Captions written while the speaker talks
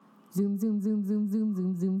Zoom, zoom, zoom, zoom, zoom,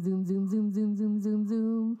 zoom, zoom, zoom, zoom, zoom, zoom, zoom, zoom,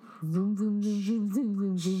 zoom. Zoom, zoom, zoom, zoom,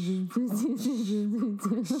 zoom, zoom, zoom, zoom, zoom,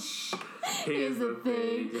 zoom, zoom. Here's the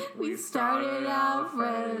thing, we started out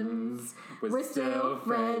friends. We're still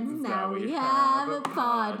friends, now we have a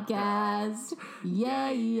podcast.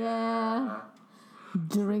 Yeah, yeah.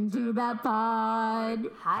 Drink to that pod.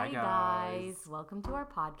 Hi, guys. Welcome to our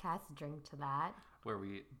podcast, Drink to That. Where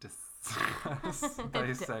we discuss,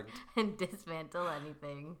 dissect, and dismantle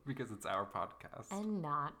anything. Because it's our podcast. And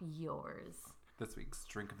not yours. This week's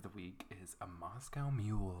drink of the week is a Moscow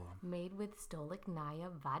Mule. Made with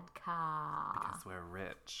Stolichnaya vodka. Because we're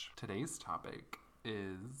rich. Today's topic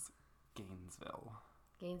is Gainesville.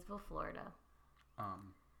 Gainesville, Florida.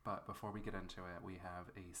 But before we get into it, we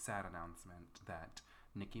have a sad announcement that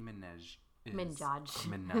Nicki Minaj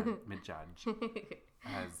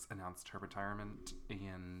has announced her retirement,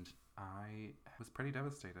 and I was pretty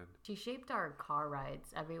devastated. She shaped our car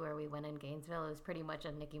rides everywhere we went in Gainesville. It was pretty much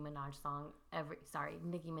a Nicki Minaj song every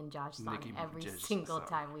single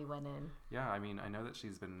time we went in. Yeah, I mean, I know that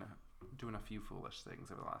she's been doing a few foolish things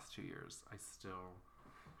over the last 2 years. I still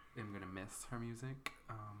am going to miss her music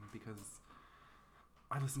because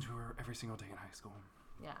I listened to her every single day in high school.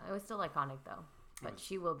 Yeah, it was still iconic though. But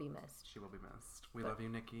she will be missed. She will be missed. We love you,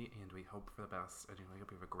 Nikki, and we hope for the best. And we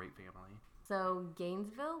hope you have a great family. So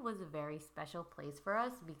Gainesville was a very special place for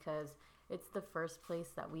us because it's the first place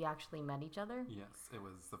that we actually met each other. Yes, it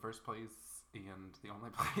was the first place and the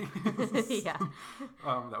only place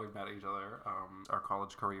that we met each other. Our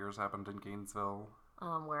college careers happened in Gainesville.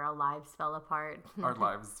 Where our lives fell apart. Our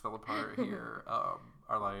lives fell apart here.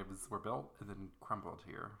 Our lives were built and then crumbled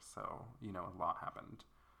here. So, a lot happened.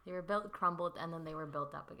 They were built, crumbled, and then they were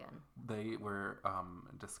built up again. They were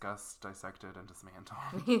discussed, dissected, and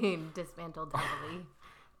dismantled. Dismantled heavily.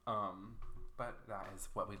 But that is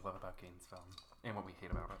what we love about Gainesville and what we hate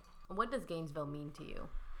about it. What does Gainesville mean to you?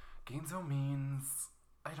 Gainesville means,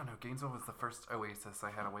 I don't know, Gainesville was the first oasis I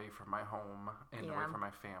had away from my home and away from my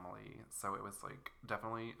family. So it was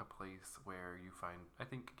definitely a place where you find, I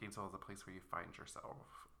think Gainesville is a place where you find yourself.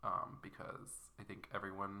 Because I think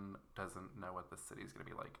everyone doesn't know what the city is going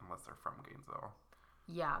to be like unless they're from Gainesville.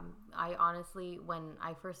 Yeah, I honestly, when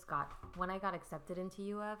I got accepted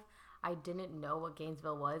into UF, I didn't know what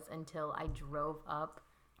Gainesville was until I drove up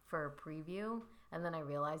for a preview, and then I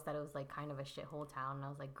realized that it was kind of a shithole town, and I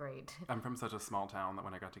was like, great. I'm from such a small town that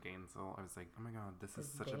when I got to Gainesville, I was like, oh my god, this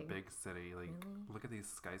is such a big city. Really? Look at these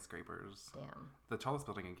skyscrapers. Damn. The tallest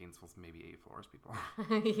building in Gainesville is maybe 8 floors, people.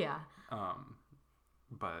 Yeah.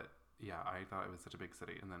 But yeah, I thought it was such a big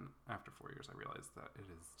city, and then after 4 years, I realized that it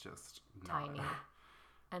is just tiny.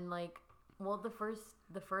 And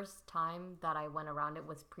the first time that I went around it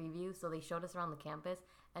was preview, so they showed us around the campus,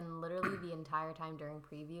 and literally the entire time during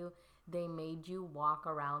preview, they made you walk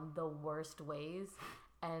around the worst ways,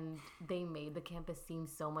 and they made the campus seem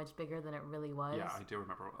so much bigger than it really was. Yeah, I do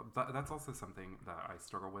remember. That's also something that I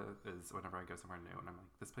struggle with is whenever I go somewhere new and I'm like,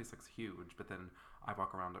 this place looks huge, but then I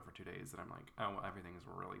walk around it for 2 days and I'm like, oh, well, everything's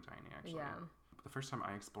really tiny actually. Yeah. The first time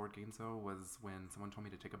I explored Gainesville was when someone told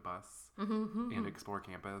me to take a bus and explore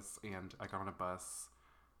campus, and I got on a bus.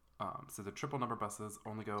 So the triple number buses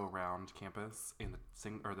only go around campus, and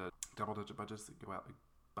the double digit buses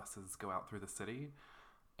go out through the city.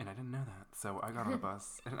 And I didn't know that. So I got on a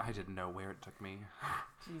bus, and I didn't know where it took me.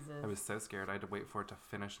 Jesus. I was so scared. I had to wait for it to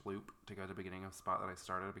finish loop to go to the beginning of spot that I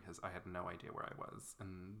started because I had no idea where I was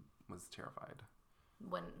and was terrified.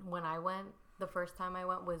 When I went, the first time I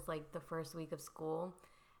went was the first week of school.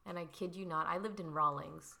 And I kid you not, I lived in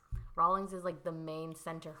Rawlings. Rawlings is the main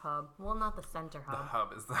center hub. Well, not the center hub. The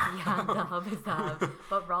hub is the hub. Yeah, the hub is the hub.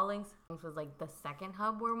 But Rawlings was the second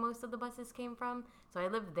hub where most of the buses came from. So I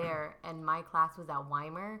lived there, and my class was at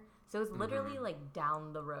Weimar. So it was literally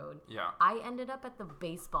down the road. Yeah. I ended up at the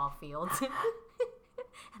baseball field.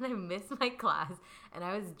 And I missed my class. And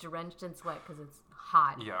I was drenched in sweat because it's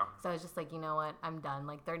hot. Yeah. So I was just you know what? I'm done.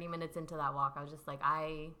 30 minutes into that walk, I was just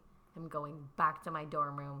I'm going back to my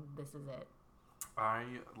dorm room. This is it. I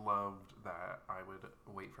loved that I would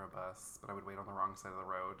wait for a bus, but I would wait on the wrong side of the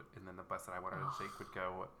road, and then the bus that I wanted to take would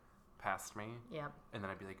go past me. Yep. And then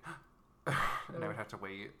I'd be like, and I would have to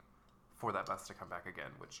wait for that bus to come back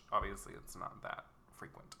again, which obviously it's not that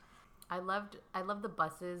frequent. I loved the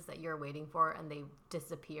buses that you're waiting for, and they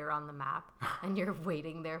disappear on the map, and you're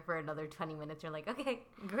waiting there for another 20 minutes. You're like, okay,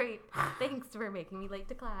 great. Thanks for making me late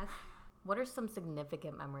to class. What are some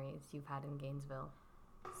significant memories you've had in Gainesville?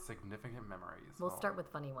 Significant memories. We'll start with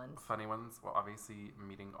funny ones. Funny ones? Well, obviously,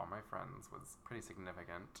 meeting all my friends was pretty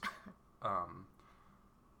significant. I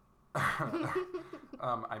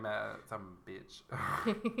met some bitch.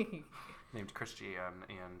 named Christianne,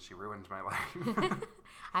 and she ruined my life.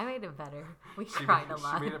 I made it better. We cried a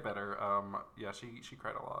lot. She made it better. Yeah, she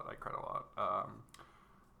cried a lot. I cried a lot. I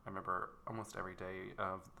remember almost every day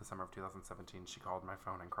of the summer of 2017, she called my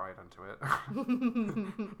phone and cried into it.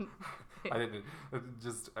 I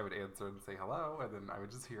would answer and say hello, and then I would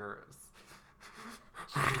just hear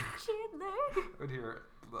Chandler. I would hear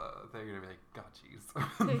the thing and I'd be like, God, jeez.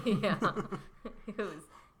 Yeah.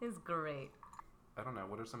 It was great. I don't know.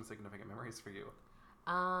 What are some significant memories for you?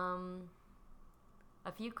 A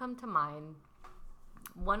few come to mind.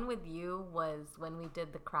 One with you was when we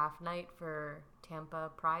did the craft night for Tampa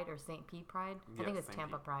Pride or St. Pete Pride. I think it's St.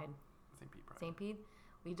 Tampa Pete. Pride. St. Pete Pride. St. Pete.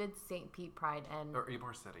 We did St. Pete Pride and... Or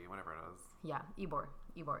Ybor City, whatever it is. Yeah, Ybor.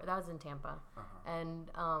 That was in Tampa. Uh-huh. And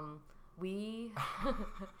we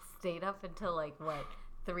stayed up until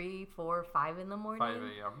 3, 4, 5 in the morning. 5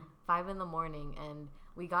 a.m. 5 in the morning, and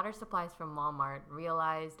we got our supplies from Walmart,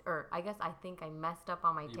 I think I messed up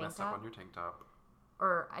on my tank top. You messed up on your tank top.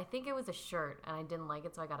 Or I think it was a shirt, and I didn't like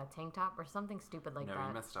it, so I got a tank top or something stupid like that. No,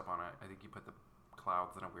 you messed up on it. I think you put the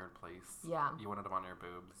clouds in a weird place. Yeah. You wanted them on your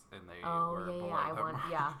boobs, and they were below them.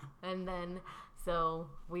 And then, so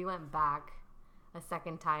we went back a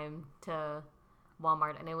second time to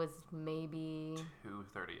Walmart, and it was maybe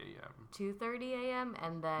 2:30 a.m. 2:30 a.m.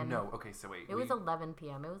 and then no, okay, so wait. It was 11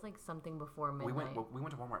 p.m. It was something before midnight. We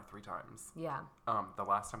went to Walmart 3 times. Yeah. The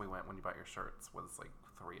last time we went when you bought your shirts was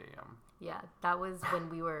 3 a.m. Yeah, that was when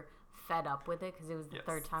we were fed up with it because it was the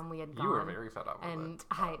third time we had gone. You were very fed up with it. And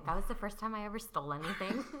that was the first time I ever stole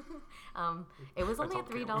anything. It was only a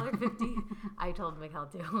 $3.50. I told Mikhail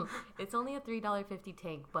too. It's only a $3.50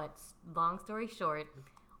 tank, but long story short,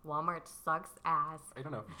 Walmart sucks ass. I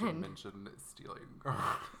don't know if you should mention stealing.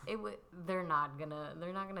 They're not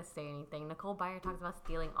gonna say anything. Nicole Byer talks about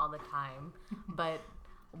stealing all the time, but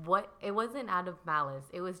it wasn't out of malice.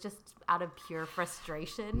 It was just out of pure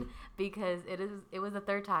frustration because it was the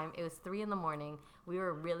third time. It was 3 a.m. We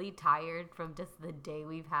were really tired from just the day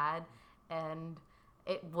we've had, and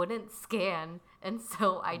it wouldn't scan, and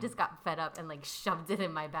so I just got fed up and shoved it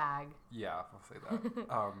in my bag. Yeah, I'll say that.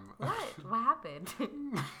 What happened?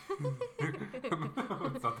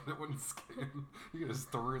 It's not that it wouldn't scan. You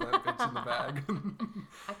just threw that bitch in the bag.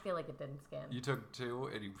 I feel like it didn't scan. You took 2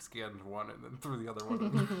 and you scanned 1 and then threw the other one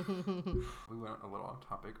in. We went a little off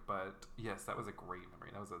topic, but yes, that was a great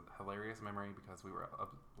memory. That was a hilarious memory because we were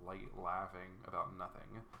up late laughing about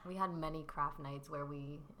nothing. We had many craft nights where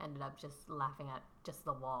we ended up just laughing at just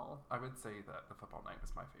the wall. I would say that the football night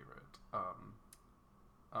was my favorite.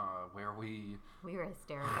 Where we were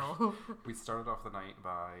hysterical. We started off the night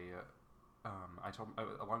by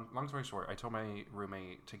long story short, I told my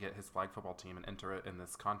roommate to get his flag football team and enter it in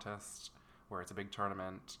this contest where it's a big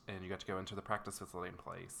tournament and you get to go into the practice facility and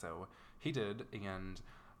play. So he did, and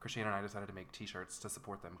Christianne and I decided to make t-shirts to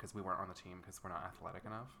support them because we weren't on the team because we're not athletic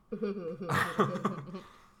enough.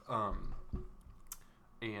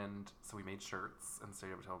 And so we made shirts and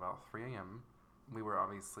stayed up until about 3 a.m. We were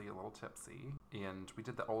obviously a little tipsy, and we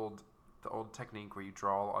did the old technique where you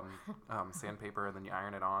draw on sandpaper and then you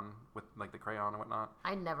iron it on with the crayon and whatnot.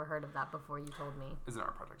 I'd never heard of that before you told me. It's an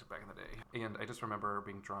art project back in the day, and I just remember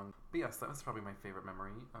being drunk. But yes, that was probably my favorite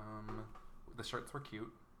memory. The shirts were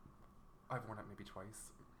cute. I've worn it maybe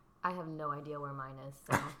twice. I have no idea where mine is,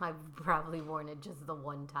 so I've probably worn it just the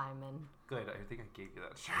one time. And good, I think I gave you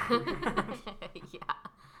that shirt. Yeah,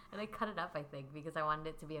 and I cut it up, I think, because I wanted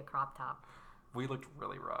it to be a crop top. We looked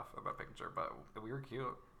really rough in that picture, but we were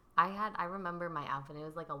cute. I remember my outfit.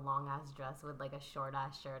 It was a long ass dress with a short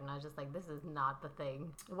ass shirt, and I was just like, this is not the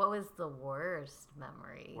thing. What was the worst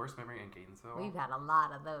memory? Worst memory in Gainesville? We've had a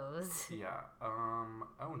lot of those. Yeah.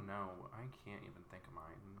 Oh no, I can't even think of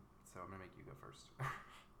mine. So I'm gonna make you go first.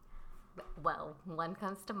 Well, one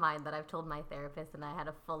comes to mind that I've told my therapist, and I had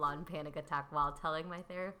a full-on panic attack while telling my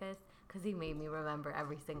therapist because he made me remember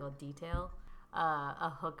every single detail. A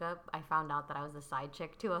hookup. I found out that I was a side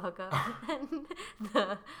chick to a hookup. And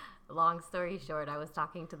long story short, I was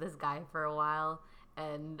talking to this guy for a while,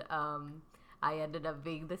 and I ended up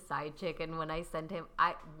being the side chick. And when I sent him,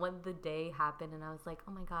 when the day happened, and I was like,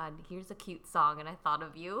 oh my god, here's a cute song, and I thought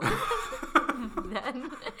of you. then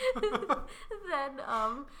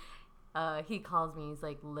he calls me. He's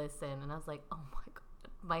like, listen, and I was like, oh my god,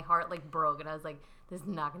 my heart broke, and I was like, this is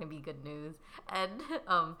not gonna be good news. And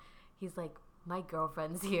he's like, my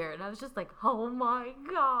girlfriend's here, and I was just like, oh my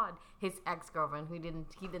god, his ex-girlfriend who he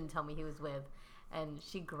didn't tell me he was with, and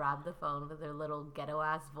she grabbed the phone with her little ghetto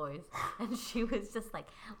ass voice, and she was just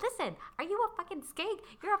like, listen, are you a fucking skank?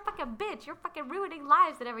 You're a fucking bitch. You're fucking ruining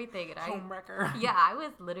lives and everything. And Homewrecker. Yeah, I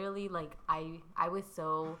was literally I was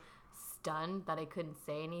so stunned that I couldn't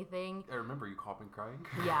say anything. I remember you called me crying.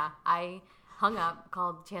 Yeah, I hung up,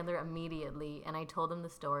 called Chandler immediately, and I told him the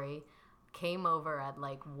story. Came over at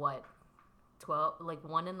 1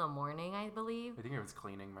 in the morning, I believe. I think I was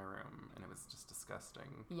cleaning my room, and it was just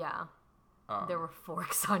disgusting. Yeah. There were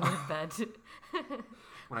forks on your bed.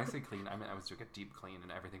 When I say clean, I mean I was doing a deep clean,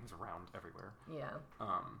 and everything was around everywhere. Yeah.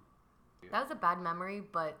 That was a bad memory,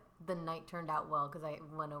 but the night turned out well because I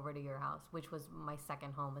went over to your house, which was my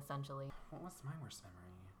second home, essentially. What was my worst memory?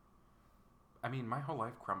 I mean, my whole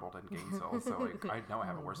life crumbled in Gainesville, so I know I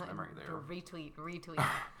have a worst memory there. Retweet.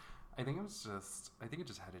 I think it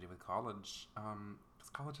just had to do with college.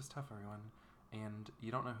 Because college is tough, everyone, and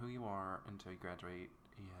you don't know who you are until you graduate,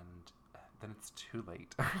 and then it's too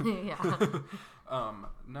late. Yeah.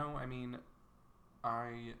 No, I mean,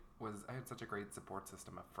 I had such a great support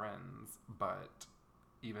system of friends, but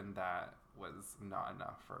even that was not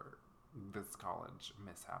enough for this college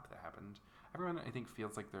mishap that happened. Everyone, I think,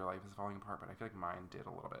 feels like their life is falling apart, but I feel like mine did a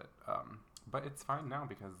little bit. But it's fine now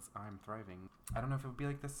because I'm thriving. I don't know if it would be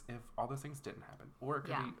like this if all those things didn't happen, or it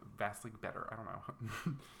could be vastly better. I don't know.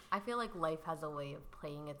 I feel like life has a way of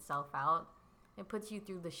playing itself out. It puts you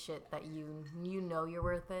through the shit that you know you're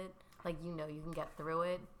worth it. Like, you know you can get through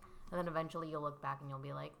it. And then eventually you'll look back and you'll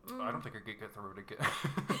be like, I don't think I could get through it again.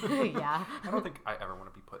 Yeah. I don't think I ever want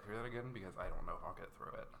to be put through that again because I don't know if I'll get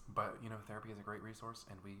through it. But, therapy is a great resource,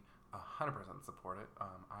 and we 100% support it.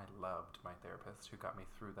 I loved my therapist who got me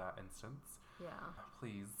through that instance. Yeah.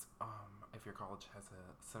 Please, if your college has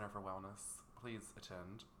a Center for Wellness, please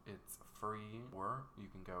attend. It's free, or you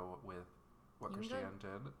can go with what Christianne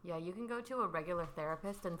did. Yeah, you can go to a regular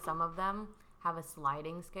therapist, and some of them have a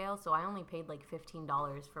sliding scale, so I only paid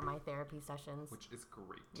 $15 for my therapy sessions. Which is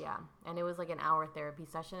great. Yeah, and it was an hour therapy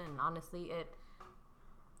session, and honestly,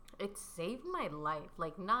 it saved my life.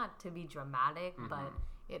 Not to be dramatic, but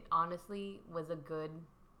it honestly was a good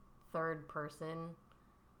third person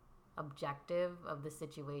objective of the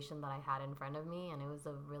situation that I had in front of me, and it was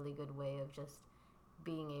a really good way of just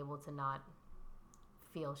being able to not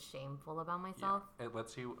feel shameful about myself. Yeah, it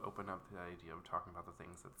lets you open up the idea of talking about the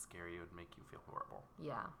things that scare you and make you feel horrible.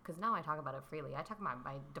 Yeah, because now I talk about it freely. I talk about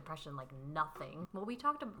my depression like nothing. Well, we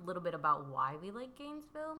talked a little bit about why we like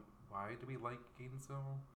Gainesville. Why do we like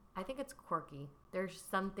Gainesville? I think it's quirky. There's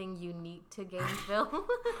something unique to Gainesville.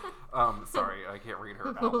 Sorry, I can't read her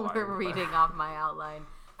outline. We're reading off my outline.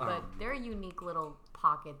 But there are unique little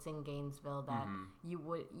pockets in Gainesville that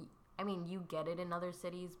you get it in other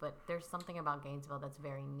cities, but there's something about Gainesville that's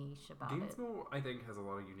very niche about Gainesville, I think, has a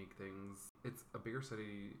lot of unique things. It's a bigger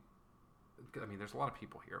city. I mean, there's a lot of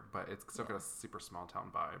people here, but it's still got a super small town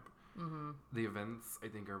vibe. Mm-hmm. The events, I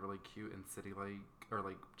think, are really cute and city-like,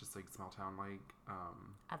 or just small town-like.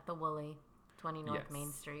 At the Woolly, 20 North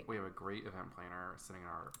Main Street. We have a great event planner sitting in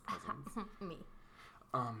our presence. Me.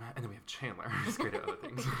 And then we have Chandler, who's great at other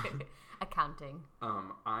things. Accounting.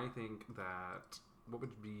 I think that what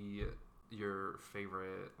would be your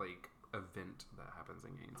favorite event that happens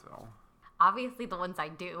in Gainesville? Obviously the ones I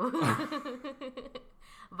do.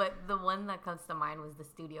 But the one that comes to mind was the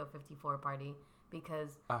Studio 54 party,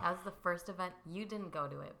 because that was the first event. You didn't go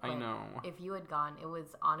to it. But I know. If you had gone, it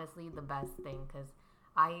was honestly the best thing, because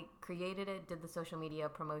I created it, did the social media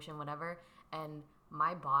promotion, whatever, and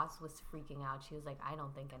my boss was freaking out. She was like, I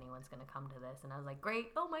don't think anyone's going to come to this. And I was like,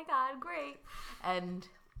 great. Oh my God, great. And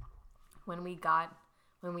when we got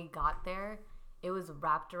there, it was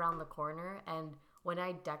wrapped around the corner. And when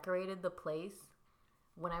I decorated the place,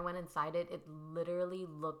 when I went inside it, it literally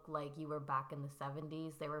looked like you were back in the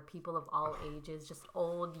 70s. There were people of all ages, just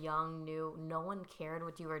old, young, new. No one cared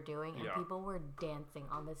what you were doing. And people were dancing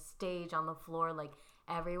on the stage, on the floor,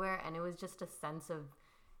 everywhere. And it was just a sense of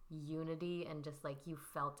unity, and just you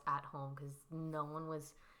felt at home, because no one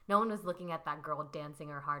was looking at that girl dancing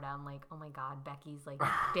her heart out. I'm like, oh my God, Becky's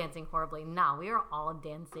dancing horribly. No, we were all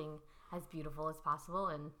dancing as beautiful as possible,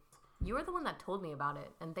 and you were the one that told me about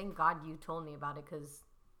it, and thank God you told me about it, because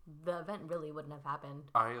the event really wouldn't have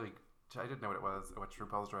happened. I didn't know what it was. I watched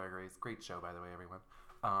RuPaul's Drag Race. Great show, by the way, everyone.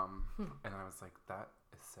 And I was like, that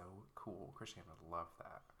is so cool. Christianne would love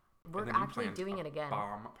that. We're actually doing it again.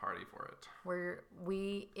 Bomb party for it.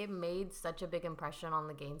 It made such a big impression on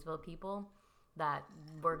the Gainesville people that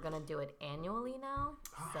we're gonna do it annually now.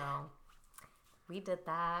 So we did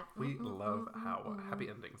that. We love how happy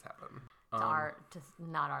endings happen.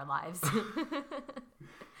 Not our lives. I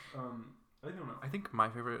don't know. I think my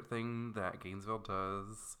favorite thing that Gainesville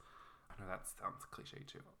does. I know that sounds cliche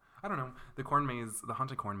too. I don't know. The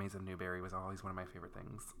haunted corn maze of Newberry was always one of my favorite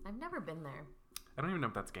things. I've never been there. I don't even know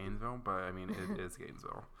if that's Gainesville, but I mean, it is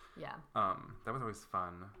Gainesville. Yeah. That was always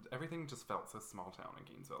fun. Everything just felt so small town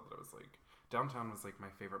in Gainesville that I was like, downtown was like my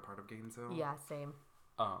favorite part of Gainesville. Yeah, same.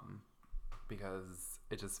 Because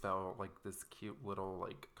it just felt like this cute little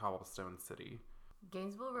like cobblestone city.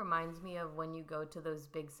 Gainesville reminds me of when you go to those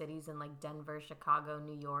big cities in like Denver, Chicago,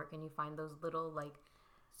 New York, and you find those little like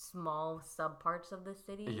small subparts of the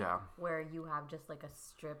city. Yeah. Where you have just like a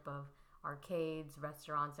strip of arcades,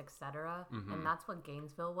 restaurants, etc. And that's what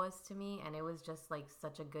Gainesville was to me, and it was just like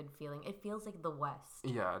such a good feeling. It feels like the West.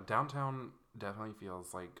 Yeah, downtown definitely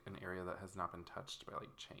feels like an area that has not been touched by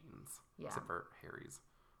like chains. Yeah. Except for Harry's.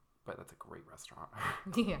 But that's a great restaurant.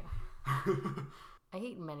 Yeah. I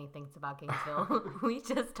hate many things about Gainesville. We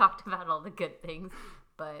just talked about all the good things,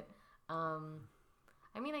 but I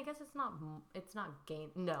mean, I guess it's not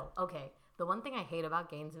No, okay. The one thing I hate about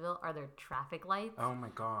Gainesville are their traffic lights. Oh my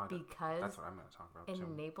god. Because that's what I'm going to talk about in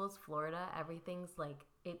too. Naples, Florida, everything's like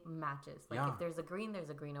it matches. Like if there's a green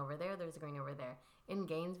over there, there's a green over there. In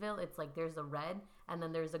Gainesville, it's like there's a red and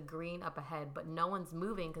then there's a green up ahead, but no one's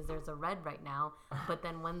moving because there's a red right now. But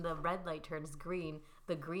then when the red light turns green,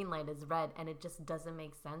 the green light is red, and it just doesn't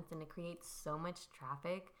make sense, and it creates so much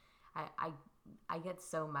traffic. I get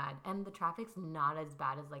so mad, and the traffic's not as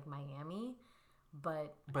bad as like Miami,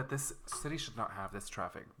 but this city should not have this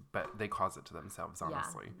traffic, but they cause it to themselves,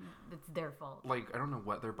 honestly. Yeah, it's their fault. Like, I don't know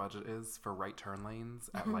what their budget is for right turn lanes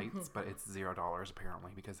at lights, but it's $0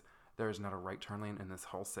 apparently, because there is not a right turn lane in this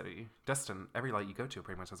whole city. Destin, every light you go to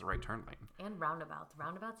pretty much has a right turn lane. And roundabouts.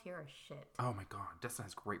 Roundabouts here are shit. Oh my god, Destin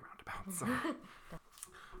has great roundabouts.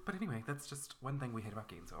 But anyway, that's just one thing we hate about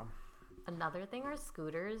Gainesville. Another thing are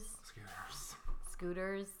scooters.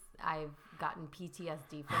 Scooters, I've gotten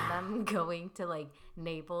PTSD from them going to like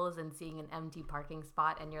Naples and seeing an empty parking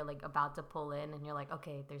spot, and you're like about to pull in and you're like,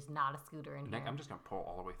 okay, there's not a scooter in here. I'm just gonna pull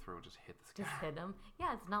all the way through and just hit the scooter. Just hit them.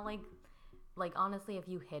 Yeah, it's not like honestly, if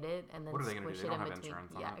you hit it and then what are they gonna do? squish They it don't in have between.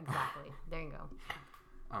 insurance on Yeah, it. exactly. There you go.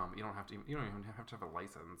 You don't even have to have a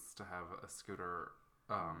license to have a scooter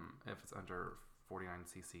if it's under 49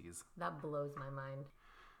 cc's. That blows my mind.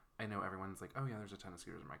 I know everyone's like, oh yeah, there's a ton of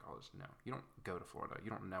scooters in my college. No, you don't go to Florida.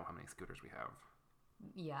 You don't know how many scooters we have.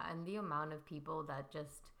 Yeah, and the amount of people that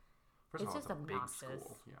just... First of all, just it's a big obnoxious.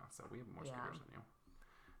 school. Yeah, so we have more scooters than you.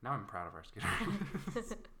 Now I'm proud of our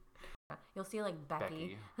scooters. You'll see like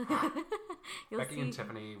Becky. Becky and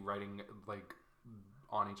Tiffany riding like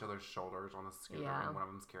on each other's shoulders on a scooter, and one of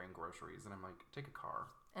them's carrying groceries, and I'm like, take a car.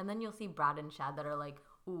 And then you'll see Brad and Chad that are like,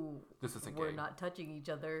 ooh, this isn't we're gay. not touching each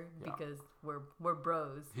other because we're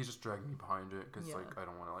bros. He's just dragging me behind it because like I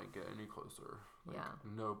don't want to like get any closer. Like,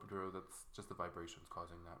 no, bro, that's just the vibrations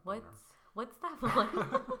causing that. What's that one?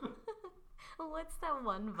 What's that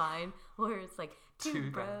one vine where it's like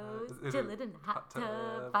two bros chilling in a hot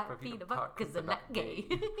tub, 5 feet apart because they're not gay?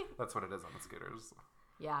 That's what it is on the scooters.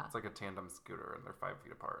 Yeah, it's like a tandem scooter and they're 5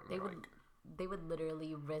 feet apart. And they would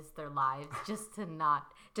literally risk their lives just to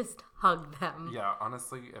not just hug them. Yeah,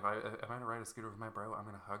 honestly, if I ride a scooter with my bro, I'm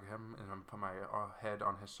gonna hug him and I'm gonna put my head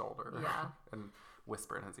on his shoulder. Yeah, and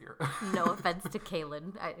whisper in his ear. No offense to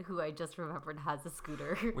Kaylin, who I just remembered has a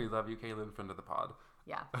scooter. We love you, Kaylin, friend of the pod.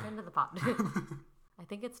 Yeah, friend of the pod. I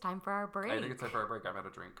think it's time for our break. I'm out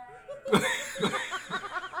of drink.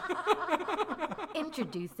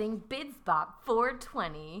 Introducing Bidspot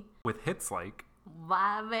 420. With hits like...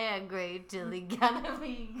 Why man great till he gotta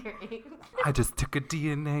be great. I just took a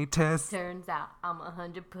DNA test. Turns out I'm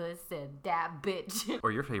 100% that bitch. Or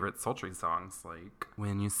your favorite sultry songs like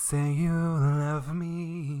When You Say You Love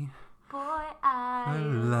Me, Boy, I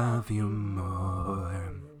love you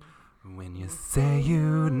more. When you say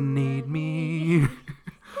you need me,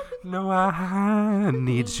 no, I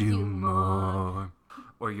need you more.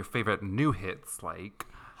 Or your favorite new hits like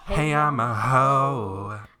Hey, I'm a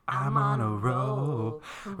hoe, I'm on a roll,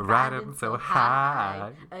 riding so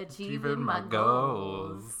high, achieving my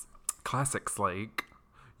goals. Classics like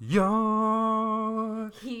You're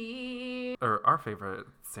Here. Or our favorite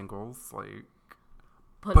singles like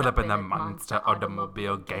Put up in a monster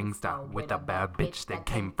automobile gangster with a bad bitch that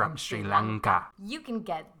came from Sri Lanka. You can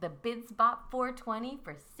get the Bidspot 420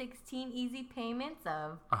 for 16 easy payments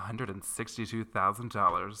of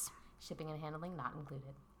 $162,000. Shipping and handling not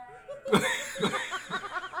included.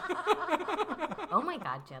 Oh my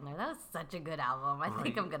god, Chandler, that was such a good album. I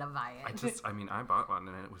think I'm gonna buy it. I bought one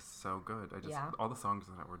and it was so good. All the songs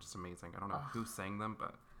in it were just amazing. I don't know who sang them,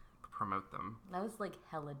 but promote them. That was like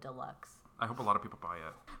hella deluxe. I hope a lot of people buy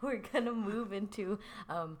it. We're gonna move into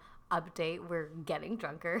update. We're getting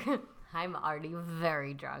drunker. I'm already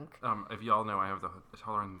very drunk. If y'all know, I have the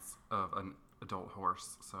tolerance of an adult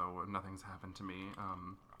horse, so nothing's happened to me.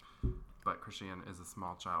 but Christianne is a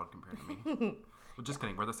small child compared to me. Well, just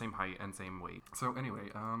kidding. We're the same height and same weight. So anyway,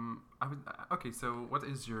 okay. So what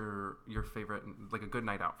is your favorite, like a good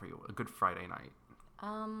night out for you? A good Friday night.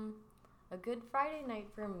 A good Friday night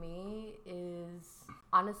for me is,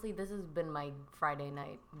 honestly, this has been my Friday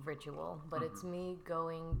night ritual, but it's me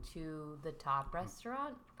going to the Top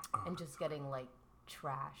restaurant and just getting, like,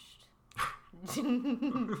 trashed.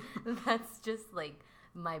 That's just, like,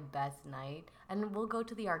 my best night. And we'll go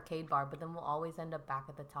to the arcade bar, but then we'll always end up back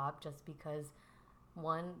at the Top just because,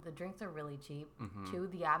 one, the drinks are really cheap. Two,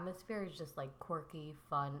 the atmosphere is just, like, quirky,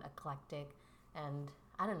 fun, eclectic, and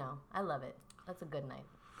I don't know. I love it. That's a good night.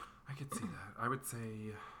 I could see that. I would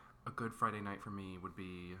say a good Friday night for me would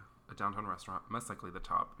be a downtown restaurant, most likely the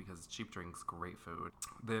Top, because cheap drinks, great food.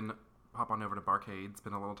 Then hop on over to Barcade,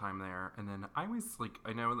 spend a little time there, and then I always, like,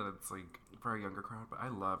 I know that it's, like, for a younger crowd, but I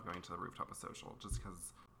love going to the Rooftop of Social, just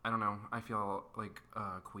because, I don't know, I feel like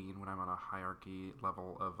a queen when I'm on a hierarchy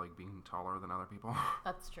level of, like, being taller than other people.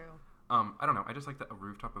 That's true. I don't know. I just like the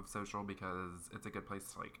Rooftop of Social because it's a good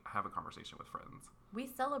place to, like, have a conversation with friends. We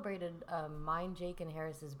celebrated mine, Jake, and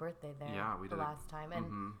Harris's birthday there the last time.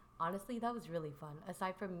 And honestly, that was really fun.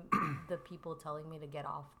 Aside from the people telling me to get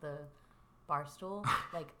off the bar stool,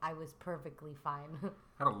 like, I was perfectly fine.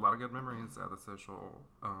 Had a lot of good memories at the Social.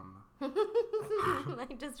 I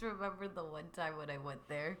just remember the one time when I went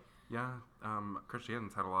there. Yeah,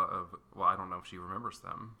 Christianne's had a lot of, well, I don't know if she remembers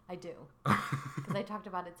them. I do. Because I talked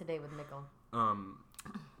about it today with Nickel.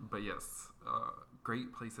 But yes,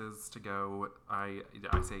 great places to go. I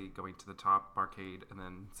say going to the Top, Barcade, and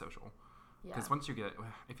then Social. Because once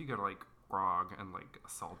if you go to, like, Grog and, like,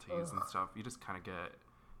 Salties and stuff, you just kind of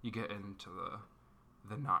get into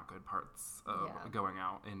the not good parts of going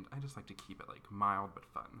out. And I just like to keep it, like, mild but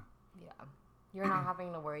fun. Yeah. You're not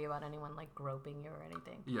having to worry about anyone, like, groping you or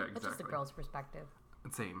anything. Yeah, exactly. It's just a girl's perspective.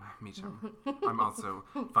 Same. Me too. I'm also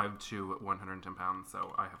 5'2", 110 pounds,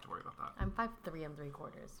 so I have to worry about that. I'm 5'3" and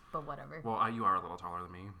 3/4", but whatever. Well, you are a little taller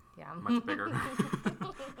than me. Yeah. Much bigger.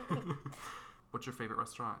 What's your favorite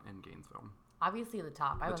restaurant in Gainesville? Obviously the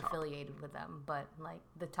Top. I'm affiliated with them, but, like,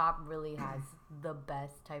 the Top really has the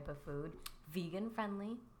best type of food. Vegan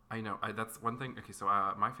friendly. I know. That's one thing. Okay, so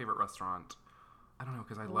my favorite restaurant... I don't know,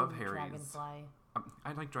 because I love Harry's. Dragonfly.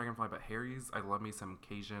 I like Dragonfly, but Harry's, I love me some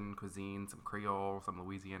Cajun cuisine, some Creole, some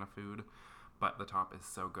Louisiana food. But the Top is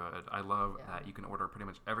so good. I love that you can order pretty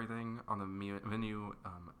much everything on the menu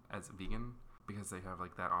as vegan, because they have,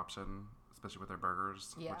 like, that option, especially with their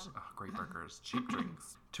burgers. Yeah. Which, great burgers. Cheap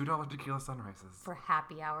drinks. $2 tequila sunrises. For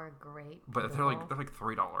happy hour, great. But they're like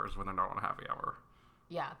 $3 when they're not on a happy hour.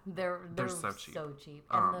 Yeah, they're so cheap.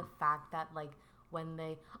 And the fact that, like, when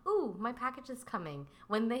they, my package is coming.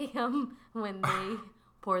 When they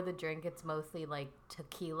pour the drink, it's mostly, like,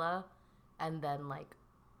 tequila and then, like,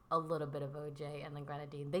 a little bit of OJ and then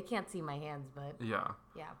grenadine. They can't see my hands, but yeah.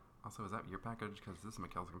 Yeah. Also, is that your package? Because this is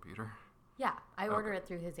Mikhail's computer. Yeah, I order it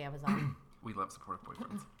through his Amazon. We love supportive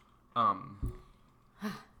boyfriends.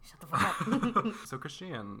 Shut the fuck up. So,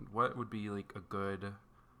 Christianne, what would be, like, a good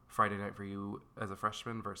Friday night for you as a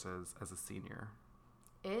freshman versus as a senior?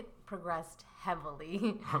 It progressed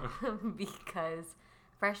heavily because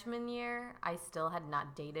freshman year, I still had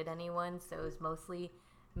not dated anyone, so it was mostly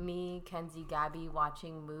me, Kenzie, Gabby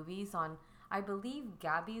watching movies on, I believe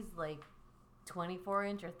Gabby's, like,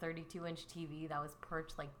 24-inch or 32-inch TV that was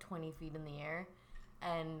perched, like, 20 feet in the air.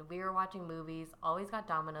 And we were watching movies, always got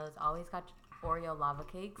Domino's, always got Oreo lava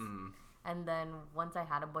cakes. And then once I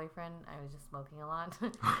had a boyfriend, I was just smoking a lot.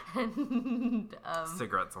 And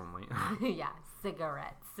cigarettes only. Yeah,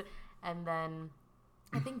 cigarettes. And then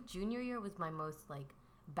I think junior year was my most, like,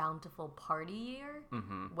 bountiful party year,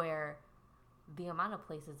 where the amount of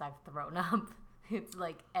places I've thrown up, it's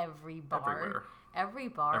like every bar. Everywhere. Every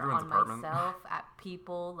bar. Everyone's on apartment. Myself, at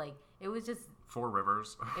people, like, it was just... Four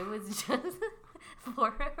Rivers. It was just...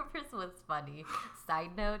 Four Rivers was funny.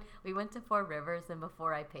 Side note, we went to Four Rivers, and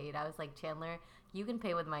before I paid, I was like, Chandler, you can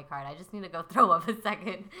pay with my card. I just need to go throw up a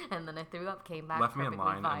second. And then I threw up, came back, left me in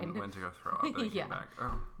line fine. And went to go throw up, then came back.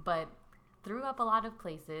 Oh. But threw up a lot of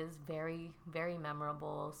places. Very, very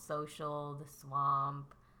memorable. Social, the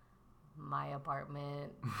swamp, my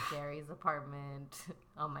apartment, Jerry's apartment,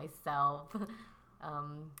 on myself.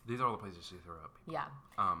 These are all the places she threw up. Yeah.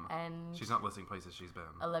 And she's not listing places she's been.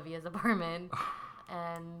 Olivia's apartment.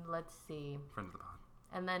 And let's see. Friend of the pod.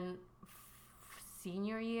 And then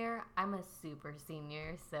senior year, I'm a super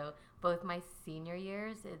senior. So both my senior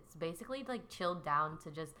years, it's basically like chilled down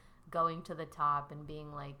to just going to the Top and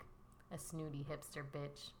being like a snooty hipster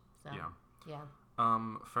bitch. So yeah.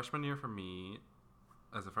 Freshman year for me,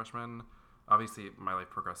 as a freshman, obviously my life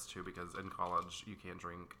progressed too, because in college you can't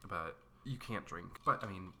drink, but you can't drink. But, I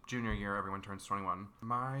mean, junior year, everyone turns 21.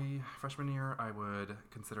 My freshman year, I would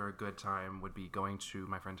consider a good time would be going to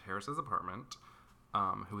my friend Harris's apartment,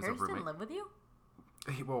 who was Harris a roommate. didn't live with you?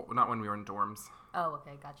 Well, not when we were in dorms. Oh,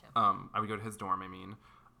 okay, gotcha. I would go to his dorm,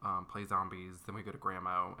 play zombies. Then we go to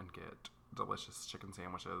Grandma and get delicious chicken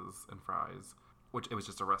sandwiches and fries. Which, it was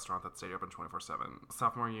just a restaurant that stayed open 24/7.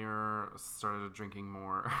 Sophomore year, started drinking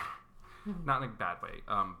more. Not in a bad way,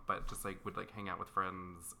 but just, like, would, like, hang out with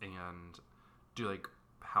friends and do, like,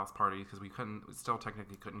 house parties. Because we still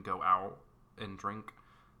technically couldn't go out and drink.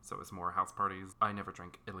 So it was more house parties. I never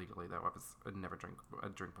drank illegally, though. I never drank a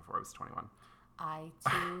drink before I was 21. I,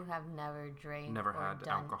 too, have never drank Never or had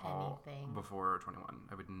done alcohol anything. before 21.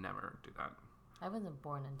 I would never do that. I wasn't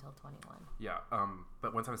born until 21. Yeah,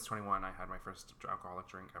 but once I was 21, I had my first alcoholic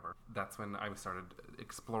drink ever. That's when I started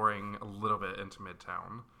exploring a little bit into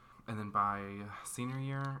Midtown. And then by senior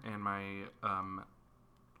year and my,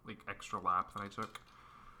 like, extra lap that I took,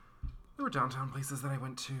 there were downtown places that I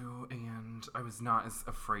went to, and I was not as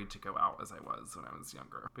afraid to go out as I was when I was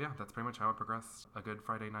younger. But yeah, that's pretty much how it progressed. A good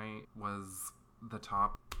Friday night was the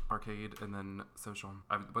top, arcade, and then social.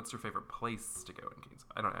 What's your favorite place to go in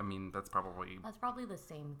Gainesville? That's probably the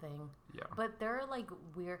same thing. Yeah. But they're, like,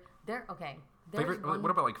 weird. Okay. What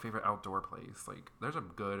about, like, favorite outdoor place? Like, there's a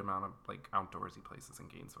good amount of, like, outdoorsy places in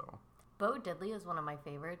Gainesville. Bo Diddley is one of my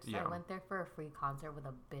favorites. Yeah. I went there for a free concert with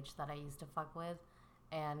a bitch that I used to fuck with.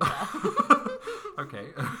 And okay.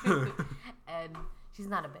 and she's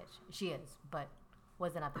not a bitch. She is, but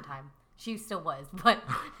wasn't at the time. She still was, but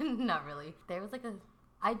not really. There was, like,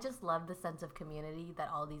 I just love the sense of community that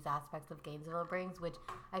all these aspects of Gainesville brings, which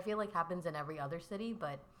I feel like happens in every other city,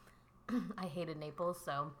 but I hated Naples,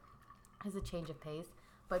 so it's a change of pace.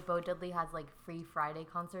 But Bo Diddley has, like, free Friday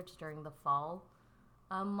concerts during the fall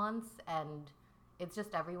months, and it's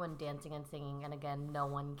just everyone dancing and singing, and again, no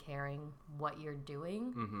one caring what you're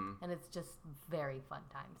doing, and it's just very fun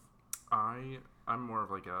times. I'm more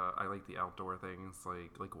of, like, I like the outdoor things,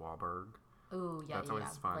 like Wahlberg. Ooh, yeah, That's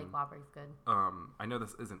always fun. Like, Wahlberg's good. I know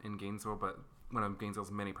this isn't in Gainesville, but one of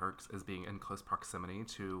Gainesville's many perks is being in close proximity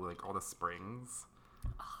to, like, all the springs.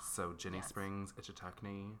 So Jenny Springs,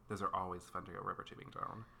 Itchituckney, those are always fun to go river tubing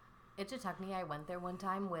down. Itchituckney, I went there one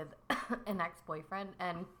time with an ex-boyfriend,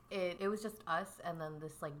 and it was just us and then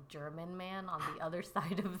this, like, German man on the other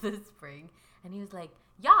side of the spring, and he was like,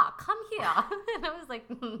 yeah, come here. And I was like,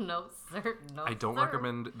 no, sir, no, I don't sir.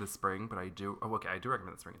 recommend the spring, but I do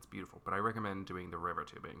recommend the spring. It's beautiful, but I recommend doing the river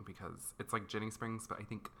tubing because it's like Jenny Springs, but I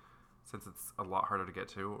think since it's a lot harder to get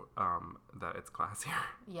to, that it's classier.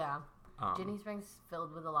 Yeah. Jenny Springs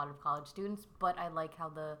filled with a lot of college students, but I like how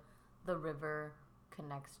the river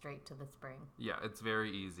connects straight to the spring. Yeah, it's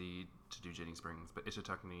very easy to do Jenny Springs, but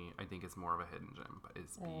Itchituckney, I think, is more of a hidden gem, but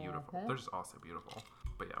it's beautiful. They're just also beautiful.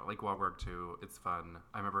 But yeah, like Wahlberg too, it's fun.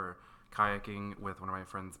 I remember kayaking with one of my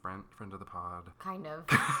friends, Brent, friend of the pod. Kind of.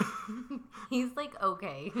 He's like,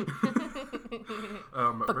 okay. Fuck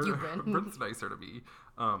you, Brent. Brent's nicer to me.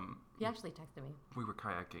 He actually texted me. We were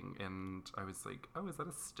kayaking, and I was like, oh, is that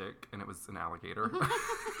a stick? And it was an alligator.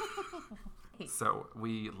 So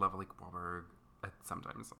we love like Wahlberg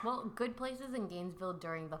sometimes. Well, good places in Gainesville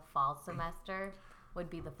during the fall semester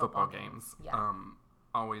would be the football games. Yeah.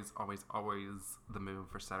 Always the move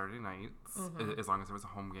for Saturday nights, as long as it was a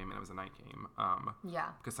home game and it was a night game. Yeah.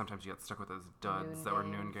 Because sometimes you got stuck with those duds were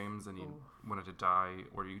noon games and you wanted to die,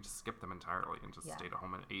 or you just skipped them entirely and just stayed at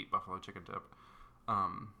home and ate buffalo chicken dip.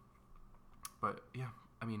 But yeah,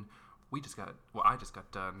 I mean, I just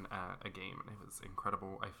got done at a game and it was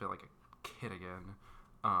incredible. I feel like a kid again.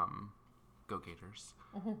 Go Gators.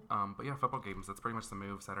 But yeah, football games, that's pretty much the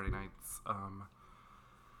move, Saturday nights.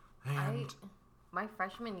 My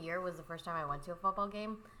freshman year was the first time I went to a football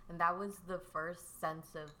game, and that was the first sense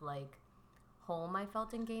of, like, home I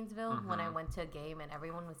felt in Gainesville when I went to a game and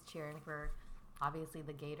everyone was cheering for, obviously,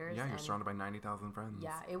 the Gators. Yeah, you're surrounded by 90,000 friends.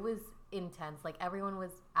 Yeah, it was intense. Like, everyone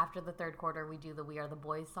was, after the third quarter, we do the We Are the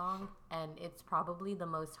Boys song, and it's probably the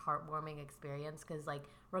most heartwarming experience because, like,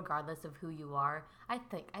 regardless of who you are, I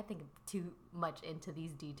think too much into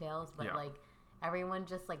these details, but, like, everyone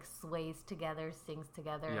just, like, sways together, sings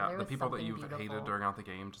together. Yeah, the people that you've beautiful. hated during the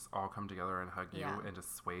game just all come together and hug you and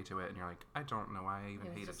just sway to it. And you're like, I don't know why I even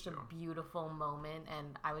hated you. It was just a beautiful moment.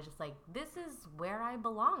 And I was just like, this is where I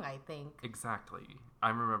belong, I think. Exactly. I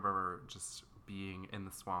remember just being in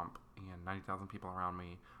the swamp and 90,000 people around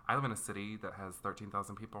me. I live in a city that has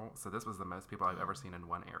 13,000 people. So this was the most people I've ever seen in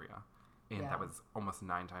one area. And that was almost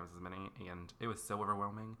 9 times as many. And it was so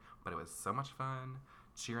overwhelming, but it was so much fun.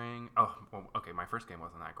 Cheering. Oh, well, okay, my first game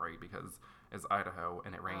wasn't that great because it's Idaho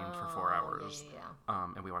and it rained for 4 hours. Yeah.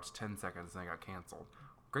 And we watched 10 seconds and it got canceled.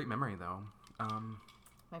 Great memory, though.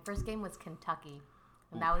 My first game was Kentucky.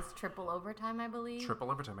 And that was triple overtime, I believe.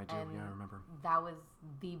 Triple overtime, I do. Yeah, I remember. That was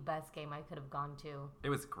the best game I could have gone to. It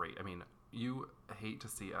was great. I mean, you hate to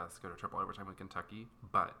see us go to triple overtime with Kentucky,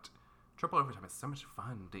 but triple overtime is so much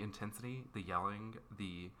fun. The intensity, the yelling,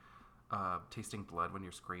 the tasting blood when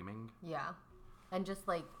you're screaming. Yeah. And just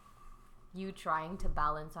like you trying to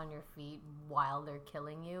balance on your feet while they're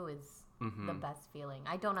killing you is the best feeling.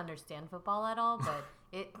 I don't understand football at all, but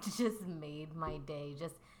it just made my day,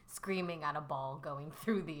 just screaming at a ball going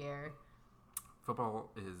through the air.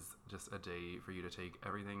 Football is just a day for you to take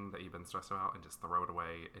everything that you've been stressed about and just throw it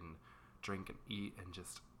away and drink and eat and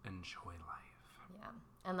just enjoy life.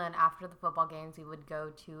 Yeah. And then after the football games, we would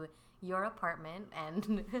go to your apartment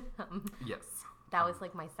and yes. That was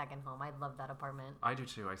like my second home. I love that apartment. I do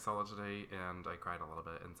too. I saw it today and I cried a little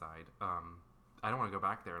bit inside. I don't want to go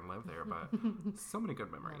back there and live there, but so many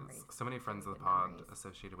good memories. So many friends of the pod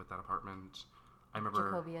associated with that apartment. I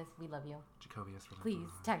remember... Jacobius, we love you. Jacobius, for the Please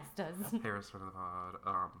text us. Harris, friend of the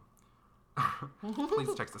pod.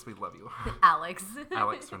 Please text us. We love you. Alex,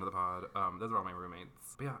 friend of the pod. Those are all my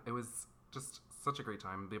roommates. But yeah, it was just such a great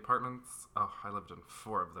time. The apartments, I lived in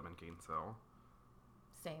 4 of them in Gainesville.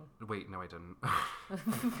 Same. Wait, no, I didn't.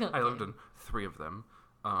 Okay. I lived in 3 of them.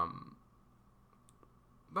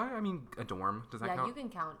 But, I mean, a dorm. Does that count? Yeah, you can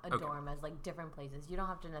count a dorm as like different places. You don't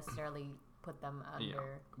have to necessarily put them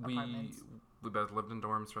under apartments. We both lived in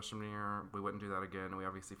dorms freshman year. We wouldn't do that again. We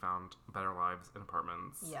obviously found better lives in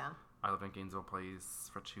apartments. Yeah. I lived in Gainesville Place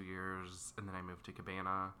for 2 years, and then I moved to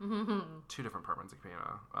Cabana. 2 different apartments in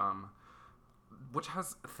Cabana, which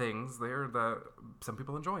has things there that some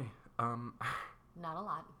people enjoy. Not a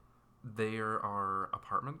lot. There are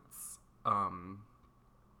apartments.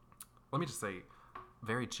 Let me just say,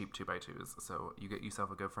 very cheap 2x2s. So you get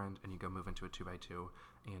yourself a good friend, and you go move into a 2x2,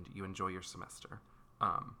 and you enjoy your semester.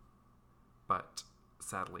 But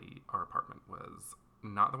sadly, our apartment was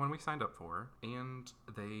not the one we signed up for, and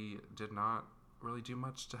they did not really do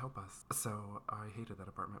much to help us. So I hated that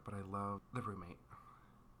apartment, but I love the roommate.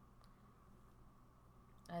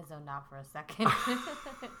 I zoned out for a second.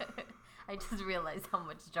 I just realized how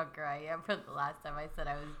much drunker I am from the last time I said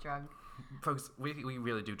I was drunk. Folks, we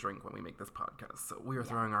really do drink when we make this podcast, so we are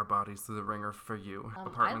throwing our bodies through the ringer for you.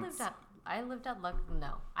 I lived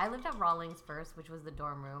at Rawlings first, which was the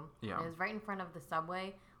dorm room. Yeah. It was right in front of the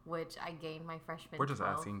subway, which I gained my freshman. We're just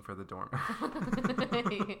 12. asking for the dorm.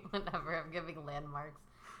 Whenever I'm giving landmarks.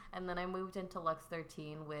 And then I moved into Lux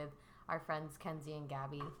 13 with our friends Kenzie and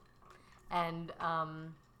Gabby. And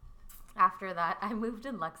after that, I moved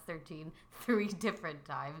in Lux 13 3 different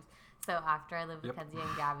times. So after I lived with Kenzie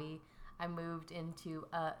and Gabby, I moved into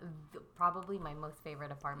probably my most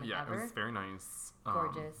favorite apartment ever. Yeah, it was very nice.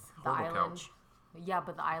 Gorgeous. The island. Couch. Yeah,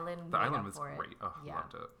 but the island. The island was great. Oh, I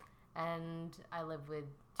loved it. And I lived with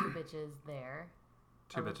 2 bitches there.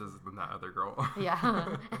 2 bitches and that other girl.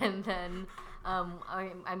 Yeah. And then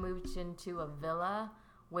I moved into a villa,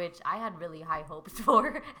 which I had really high hopes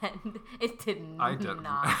for, and it did not.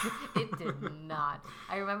 It did not.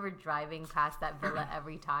 I remember driving past that villa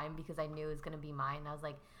every time because I knew it was going to be mine. I was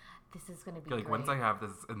like, this is going to be great. Once I have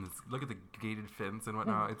this, and look at the gated fence and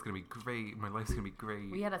whatnot, it's going to be great. My life's going to be great.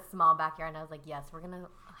 We had a small backyard, and I was like, yes, we're going to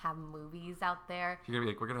have movies out there. You're going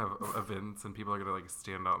to be like, we're going to have events, and people are going to, like,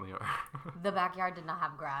 stand out in the yard. The backyard did not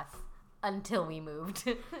have grass until we moved.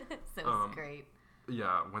 So it was great.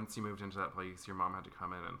 Yeah, once you moved into that place, your mom had to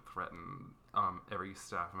come in and threaten every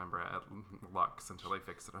staff member at Lux until they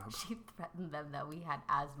fixed it up. She threatened them that we had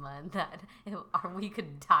asthma and that we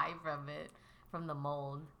could die from it, from the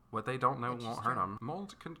mold. What they don't know won't hurt them.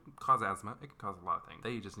 Mold can cause asthma. It can cause a lot of things.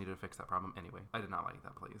 They just needed to fix that problem anyway. I did not like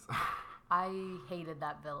that place. I hated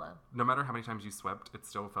that villa. No matter how many times you swept, it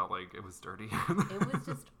still felt like it was dirty. It was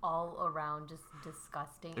just all around just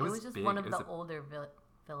disgusting. It was just big. One of the older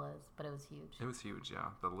villas, but it was huge. It was huge, yeah.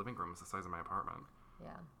 The living room was the size of my apartment.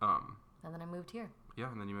 Yeah. And then I moved here.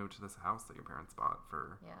 Yeah, and then you moved to this house that your parents bought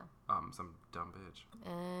for some dumb bitch.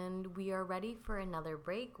 And we are ready for another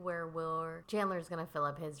break where Chandler's going to fill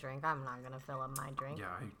up his drink. I'm not going to fill up my drink.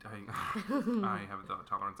 Yeah, I have the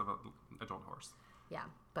tolerance of an adult horse. Yeah,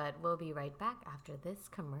 but we'll be right back after this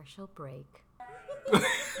commercial break.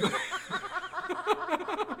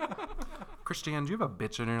 Christianne, do you have a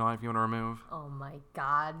bitch in your life you want to remove? Oh my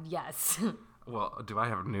God, yes. Well, do I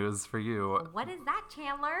have news for you? What is that,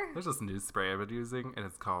 Chandler? There's this new spray I've been using, and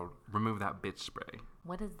it's called Remove That Bitch Spray.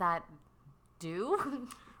 What does that do?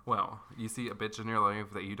 Well, you see a bitch in your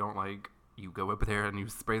life that you don't like, You go up there and you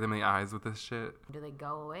spray them in the eyes with this shit. Do they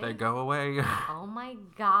go away? They go away. Oh my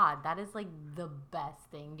god, that is like the best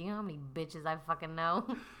thing. Do you know how many bitches I fucking know?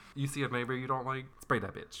 You see a neighbor you don't like, spray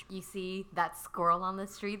that bitch. You see that squirrel on the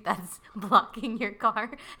street that's blocking your car,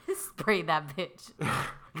 spray that bitch.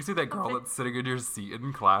 You see that girl that's sitting in your seat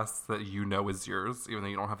in class that you know is yours, even though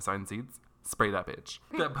you don't have assigned seats? Spray that bitch.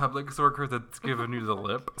 That Publix worker that's giving you the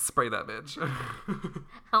lip, spray that bitch.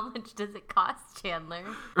 How much does it cost, Chandler?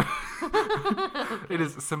 It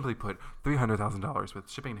is, simply put, $300,000 with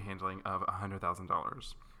shipping and handling of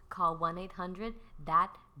 $100,000. Call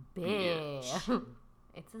 1-800-DAT-BIG.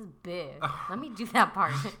 It says big. Let me do that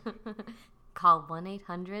part. Call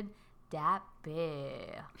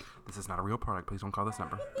 1-800-DAT-BIG. This is not a real product. Please don't call this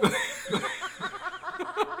number.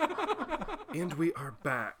 And we are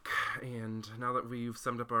back. And now that we've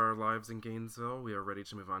summed up our lives in Gainesville, we are ready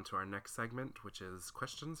to move on to our next segment, which is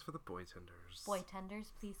questions for the boy tenders. Boy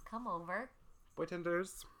tenders, please come over. Boy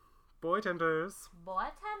tenders. Boy tenders. Boy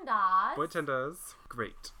tenders. Boy tenders.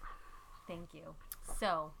 Great. Thank you.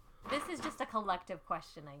 So, this is just a collective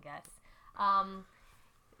question, I guess.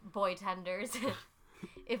 Boy tenders.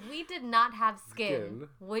 If we did not have skin,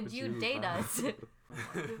 would you date us?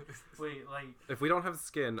 Wait, like... If we don't have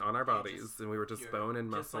skin on our bodies and we were just bone and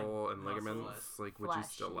muscle and ligaments, like, would you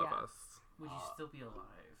still love us? Would you still be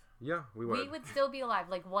alive? Yeah, we would. We would still be alive.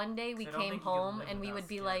 Like, one day we came home and we would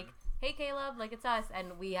be like, hey, Caleb, like, it's us.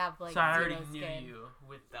 And we have, like, so I already zero knew skin. you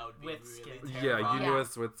with really skin. Yeah, you knew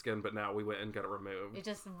us with skin, but now we went and got it removed. It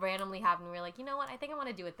just randomly happened. We were like, you know what? I think I want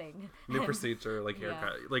to do a thing. New procedure, like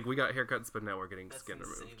haircut. Yeah. Like, we got haircuts, but now we're getting skin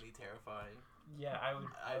removed. That's insanely terrifying. Yeah,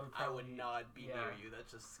 I would not be near you.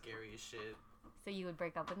 That's just scary as shit. So you would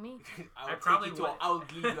break up with me? I would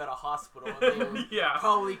leave you at a hospital. And they would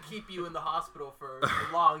probably keep you in the hospital for a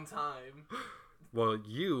long time. Well,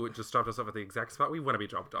 you just dropped us off at the exact spot we want to be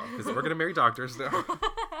dropped off, because we're going to marry doctors now.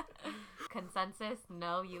 Consensus?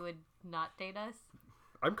 No, you would not date us?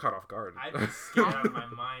 I'm caught off guard. I'd be scared out of my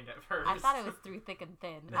mind at first. I thought it was through thick and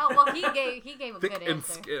thin. Oh, well, he gave a thick good and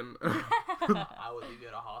answer. skin. I would leave you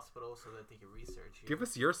at a hospital so that they can research you. Give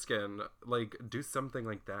us your skin. Like, do something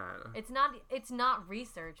like that. It's not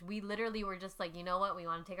research. We literally were just like, you know what? We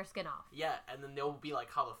want to take our skin off. Yeah, and then they'll be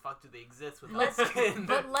like, how the fuck do they exist without skin?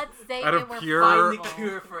 But let's say out it of were pure, find the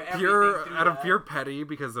cure for everything. Out of pure petty,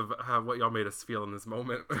 because of what y'all made us feel in this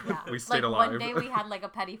moment. Yeah. We stayed alive. One day we had like a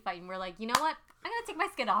petty fight and we're like, you know what? I'm gonna take my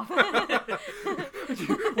skin off.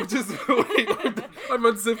 Just wait, I'm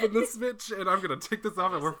unzipping this bitch and I'm gonna take this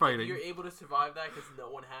off and we're fighting. If you're able to survive that because no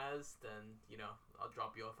one has, then, you know, I'll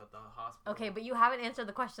drop you off at the hospital. Okay, but you haven't answered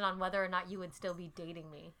the question on whether or not you would still be dating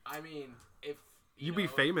me. I mean, if you'd be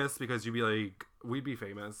famous because you'd be like, we'd be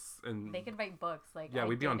famous and they could write books like yeah,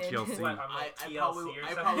 we'd be on TLC. What, I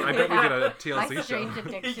I bet we get a TLC My show. Strange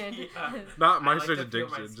Addiction. Not My like Strange to feel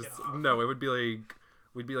my Addiction. skin Just off. no, it would be like.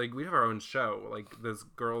 We'd have our own show, like those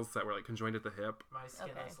girls that were like conjoined at the hip. My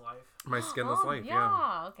skinless life. My skinless life,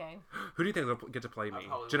 yeah. Okay. Who do you think will get to play me?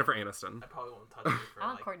 Jennifer Aniston. I probably won't touch you for I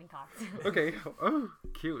want like... Courtney Cox. Okay. Oh,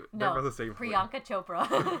 cute. No, They're the same. Priyanka Chopra.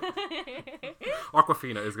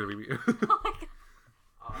 Aquafina is gonna be me. Oh my god.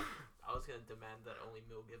 I was gonna demand that only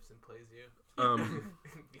Mel Gibson plays you. It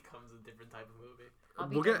becomes a different type of movie.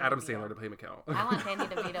 We'll get Adam Sandler to play Mikkel. I want Danny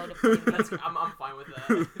DeVito to play me. I'm fine with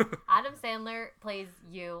that. Adam Sandler plays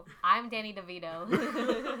you. I'm Danny DeVito.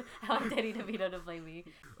 I want Danny DeVito to play me.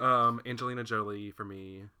 Angelina Jolie for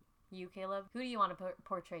me. You, Caleb? Who do you want to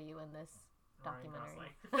portray you in this documentary?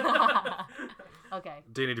 Okay.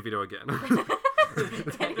 Danny DeVito again.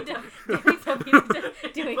 Danny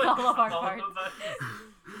DeVito doing all of our parts.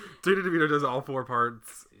 Danny DeVito does all 4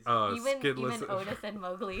 parts. Even Otis and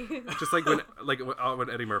Mowgli. Just like when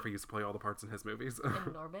Eddie Murphy used to play all the parts in his movies. In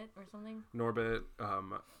Norbit or something. Norbit,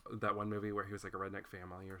 that one movie where he was like a redneck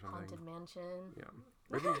family or something. Haunted Mansion. Yeah.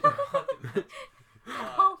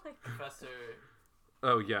 Oh my god. Professor.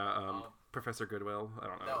 Oh yeah, Professor Goodwill. I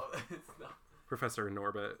don't know. No, it's not. Professor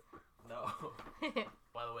Norbit. No.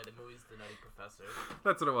 By the way, the movie's The Nutty Professor.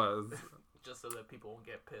 That's what it was. Just so that people won't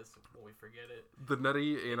get pissed when we forget it. The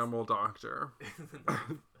Nutty Animal Doctor.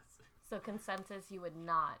 So consensus, you would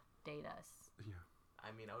not date us. Yeah.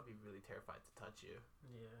 I mean, I would be really terrified to touch you.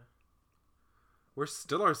 Yeah. We're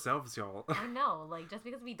still ourselves, y'all. I know, like just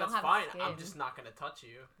because we don't That's have fine. skin. I'm just not gonna touch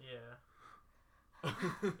you. Yeah.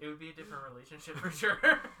 It would be a different relationship for sure.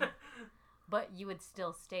 But you would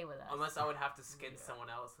still stay with us. Unless I would have to skin someone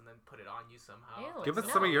else and then put it on you somehow. Ew, Give us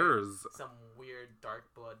no. some of yours. Some weird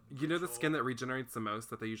dark blood. You know the ritual. skin that regenerates the most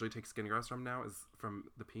that they usually take skin grafts from now is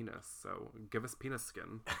from the penis. So give us penis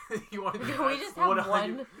skin. You want to We just have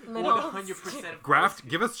one little 100% Graft.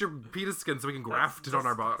 Give us your penis skin so we can graft it on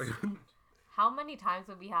our body. How many times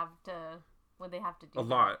would they have to do a that?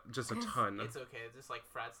 lot, just a ton. It's okay. It's just like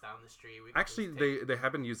frats down the street. Actually, they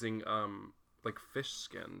have been using like fish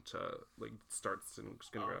skin to like start skin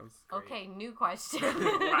grafts. Okay, new question.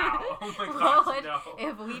 Wow. Oh my What gosh, would- no.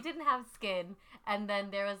 If we didn't have skin, and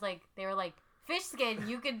then they were like, fish skin,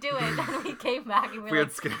 you could do it, and we came back and We we had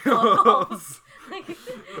like, scales. like, That'd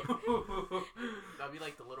be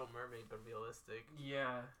like the Little Mermaid, but realistic.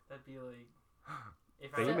 Yeah, that'd be like. If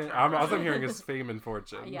Fame I and, all I'm hearing is fame and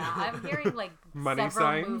fortune. yeah, I'm hearing like Money several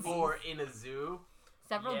signs? movies. Or in a zoo.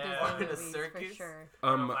 Several Yeah. Disney Or in a movies circus? for sure.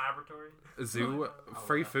 laboratory. Zoo, Oh,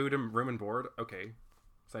 free yeah. food and room and board. Okay,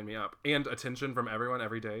 sign me up. And attention from everyone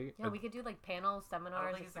every day. Yeah, we could do like panels, I don't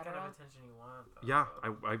seminars, think it's the kind etc. of attention you want. Though. Yeah,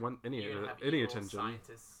 I want any You're gonna have any evil attention.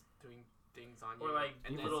 scientists doing things on you. Or like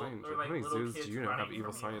and then, Evil little, scientists. or like How many little zoos kids do you know have running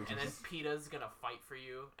evil from you. and then scientists? PETA's gonna fight for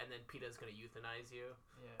you, and then PETA's gonna euthanize you.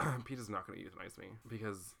 Yeah. PETA's not going to euthanize me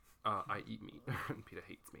because I eat meat and PETA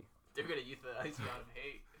hates me. They're gonna euthanize you out of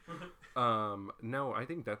hate. No, I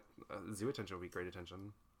think that zoo attention would be great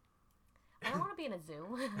attention. I don't want to be in a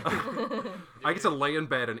zoo. I get to lay in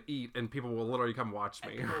bed and eat, and people will literally come watch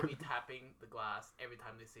And me. people will be tapping the glass every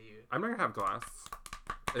time they see you. I'm not gonna have glass.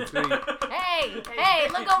 It's gonna be hey,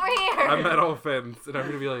 look over here. a metal fence, and I'm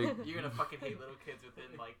gonna be like, You're gonna fucking hate little kids within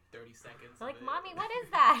like 30 seconds. They're of like, it. mommy, what is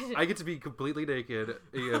that? I get to be completely naked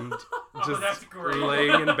and Oh, that's just great.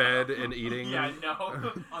 laying in bed and eating. Yeah,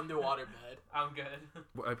 no. Underwater bed. I'm good.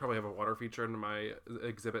 I probably have a water feature in my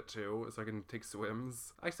exhibit too, so I can take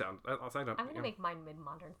swims. I'll sign up. I'm gonna make mine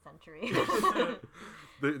mid-modern century.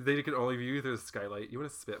 They can only view through the skylight. You want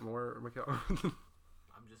to spit more, Mikhail?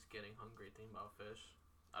 I'm just getting hungry thinking about fish.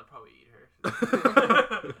 I'd probably eat her.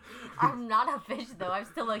 I'm not a fish though. I'm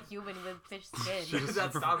still a human with fish skin.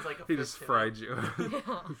 That sounds like a He fish just to me. fried you.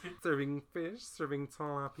 Yeah. Serving fish, serving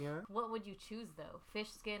tilapia. What would you choose though? Fish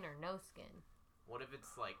skin or no skin? What if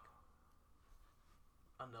it's like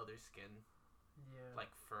another skin, Yeah. like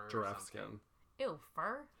fur? Giraffe or something? Ew,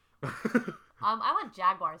 fur? I want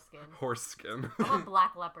jaguar skin. Horse skin. I want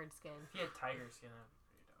black leopard skin. If you had tiger skin, that'd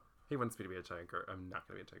be pretty dope. He wants me to be a tiger. I'm not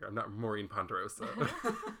gonna be a tiger. I'm not Maureen Ponderosa.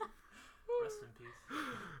 Rest in peace.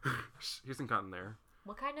 Here's some cotton there.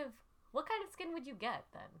 What kind of skin would you get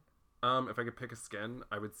then? If I could pick a skin,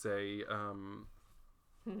 I would say I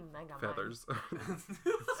got feathers,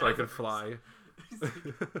 so I could fly.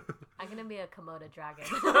 I'm gonna be a Komodo dragon.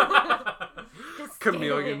 Just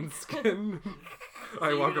Chameleon skin. skin. So I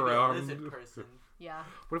you're walk gonna be a around. lizard person. Yeah.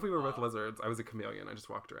 What if we were both lizards? I was a chameleon. I just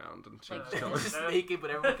walked around and changed Like- colors. Just naked,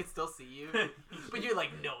 but everyone can still see you. But you're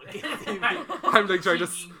like, no, it can't see me. I'm like trying to.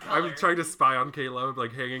 Changing I'm color. thank to spy on Caleb,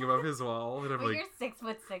 like hanging above his wall, and I'm But like, you're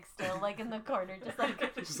 6'6" still, like in the corner, just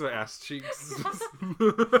like just my ass cheeks.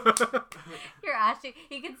 your ashy.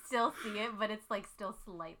 He can still see it, but it's like still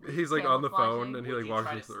slightly. He's like on the camouflaging. phone, and he Would like you walks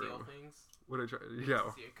try me to through. steal things? What I try? Yeah.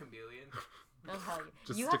 See a chameleon? Oh, hell yeah.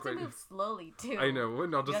 Just You stick have to my- move slowly too. I know,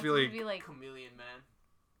 and I'll You just have be to like, Chameleon man.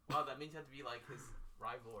 Wow, that means you have to be like his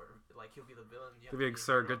rival, or like he'll be the villain. You have they'd to be like, his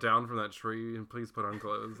sir, hero. get down from that tree and please put on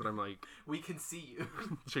clothes. And I'm like, We can see you.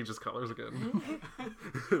 changes colors again.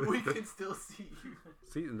 We can still see you.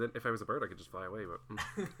 See, and then if I was a bird, I could just fly away. But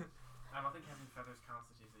I don't think having feathers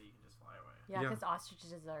constitutes that you can just fly away. Yeah, Yeah. because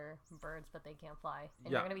ostriches are birds, but they can't fly,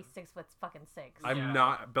 and Yeah. you're gonna be 6'6". I'm Yeah.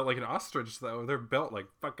 not built like an ostrich, though. They're built like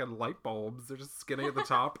fucking light bulbs. They're just skinny at the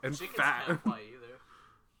top and Chickens fat. can't fly either.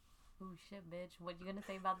 Ooh, shit, bitch. What you gonna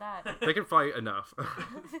say about that? They can fly enough.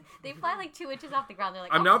 They fly like 2 inches off the ground. They're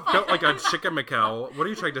like, I'm oh, not fuck. built like a chicken, Mikkel. What are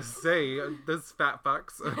you trying to say? Those fat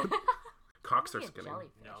fucks. Cocks are Maybe a skinny. jellyfish,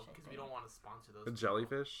 No, I because we think. don't want to sponsor those. A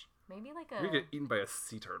jellyfish? Maybe like You a get eaten by a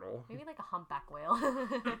sea turtle. maybe like a humpback whale.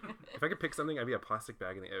 If I could pick something, I'd be a plastic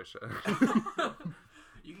bag in the ocean.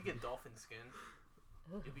 You could get dolphin skin.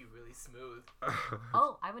 It'd be really smooth.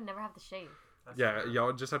 Oh, I would never have to shave. That's Yeah, true.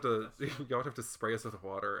 y'all just have to y'all have to spray us with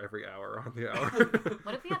water every hour on the hour.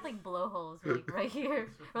 What if we had like blowholes like right here?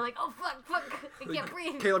 We're like, oh fuck, I can't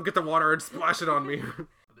breathe. Caleb, get the water and splash it on me. But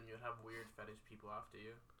then you'd have weird fetish people after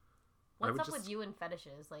you. What's would up just- with you and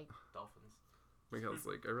fetishes? Like, Dolphins. Mikhail's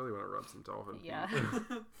like, I really want to rub some dolphin feet. yeah.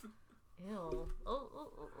 Ew. Oh.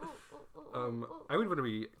 I would want to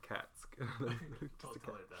be cats. Don't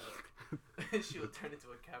tell her that. She'll turn into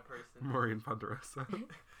a cat person. Maureen Ponderosa.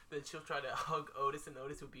 Then she'll try to hug Otis, and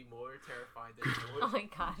Otis would be more terrified than Oh yours. my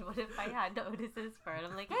god, what if I had Otis's fur and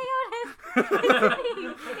I'm like, hey Otis, it's me,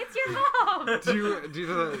 it's your mom. Do you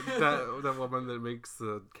know that woman that makes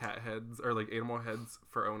the cat heads or like animal heads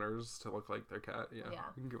for owners to look like their cat? Yeah. Yeah.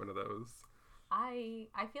 You can get one of those. I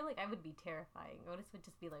feel like I would be terrifying. Otis would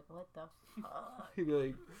just be like, what the fuck? He'd be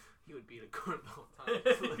like, He would be in a corner the whole time.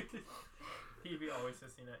 He'd be always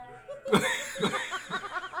hissing at you.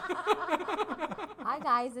 Hi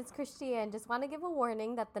guys, it's Christianne. Just want to give a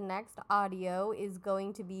warning that the next audio is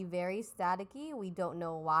going to be very staticky. We don't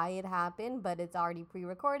know why it happened, but it's already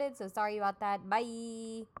pre-recorded, so sorry about that.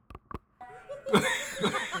 Bye.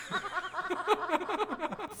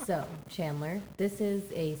 So, Chandler, this is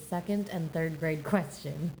a 2nd and 3rd grade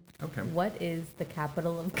question. Okay. What is the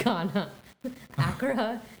capital of Ghana?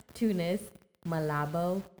 Accra, Tunis,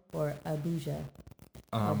 Malabo, or Abuja?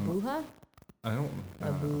 Abuja? I don't know.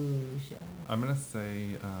 Abuja. I'm going to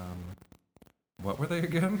say, what were they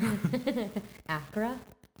again? Accra,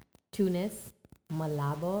 Tunis,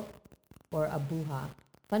 Malabo, or Abuja.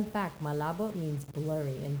 Fun fact, Malabo means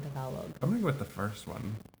blurry in Tagalog. I'm going to go with the first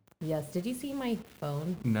one. Yes. Did you see my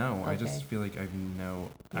phone? No, Okay. I just feel like I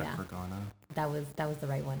know Accra, Ghana. That was the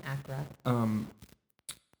right one, Accra.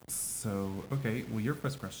 So, okay, well, your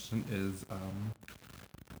first question is,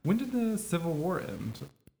 when did the Civil War end?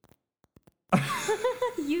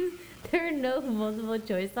 There are no multiple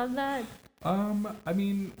choice on that? I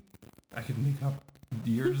mean, I could make up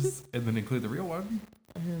years and then include the real one.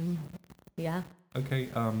 Yeah. Okay,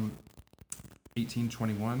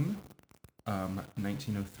 1821,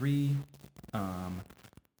 1903,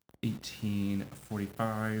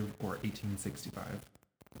 1845, or 1865.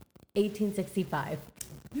 1865.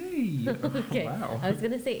 Yay! Okay. Wow. I was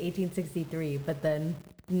going to say 1863, but then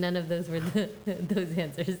none of those were those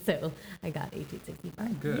answers, so I got 1865.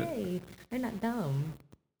 Oh, good. Yay. I'm not dumb.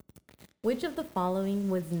 Which of the following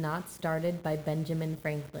was not started by Benjamin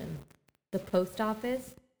Franklin? The post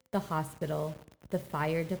office, the hospital, the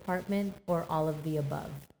fire department, or all of the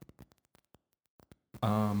above?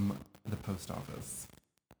 The post office.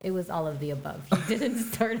 It was all of the above. He didn't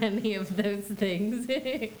start any of those things.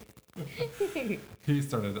 He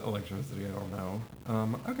started electricity, I don't know.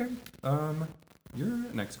 Okay. Your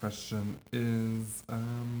next question is,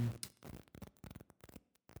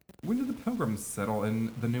 when did the Pilgrims settle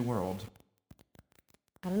in the New World?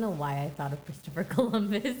 I don't know why I thought of Christopher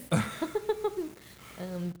Columbus.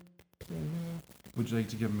 Would you like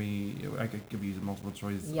to give me, I could give you multiple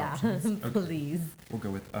choice Yeah, options. Okay. please. We'll go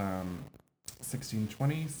with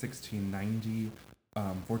 1620, 1690,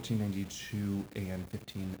 1492, and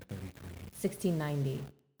 1533. 1690.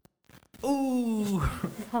 Ooh!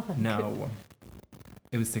 No.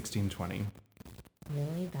 It was 1620.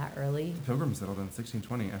 Really? That early? The Pilgrims settled in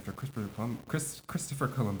 1620 after Christopher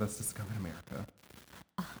Columbus discovered America.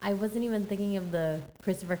 I wasn't even thinking of the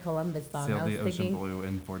Christopher Columbus song. Sailed the ocean blue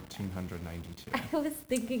in 1492. I was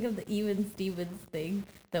thinking of the Even Stevens thing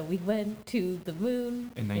that we went to the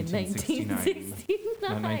moon In 1969.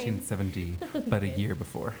 Not 1970, but a year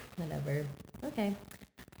before. Whatever. Okay.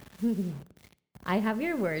 I have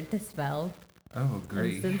your word to spell. Oh,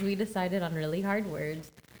 great. And since we decided on really hard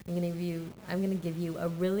words, I'm gonna give you a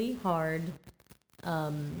really hard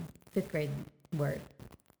 5th grade word.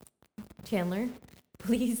 Chandler,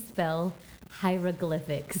 please spell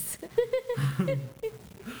hieroglyphics.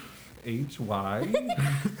 H-Y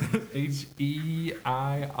H-E-I-R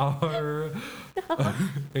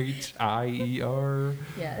H-I-E-R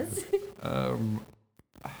Yes.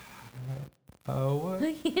 O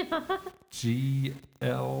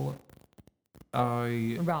G-L-I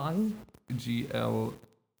Wrong. G-L-Y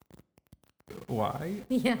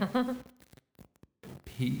Yeah.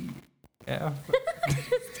 P-F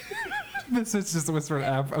This is just a whispered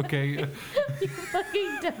F, okay. You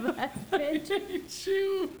fucking dumbass bitch.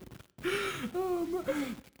 Shoot.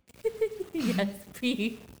 Yes,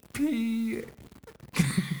 P. P. I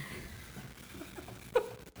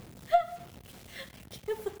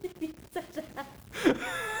can't believe you said that.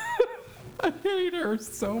 I hate her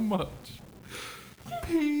so much.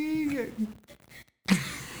 P.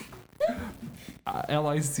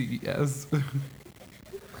 L-I-C-S.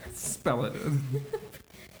 Spell it.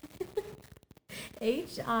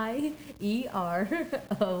 Hieroglyphy.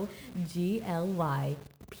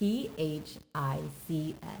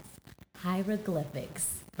 P-H-I-C-S.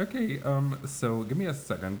 Hieroglyphics. Okay, so give me a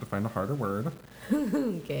second to find a harder word.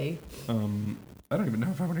 Okay. I don't even know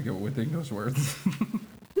if I want to go with English words.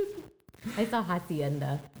 I saw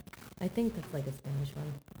hacienda. I think that's like a Spanish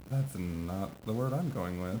one. That's not the word I'm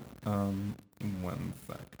going with. 1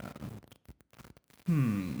 second.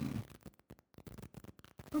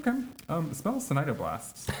 Okay. Spell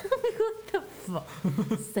Cnidoblast. What the fuck?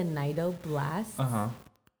 Cnidoblast? Uh-huh.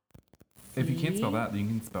 If you can't spell that, then you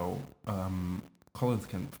can spell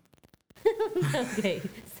Koleskin. Okay,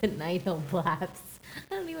 Cnidoblast.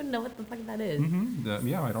 I don't even know what the fuck that is. Mm-hmm.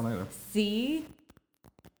 Yeah, I don't either. C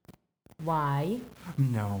Y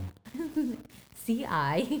No.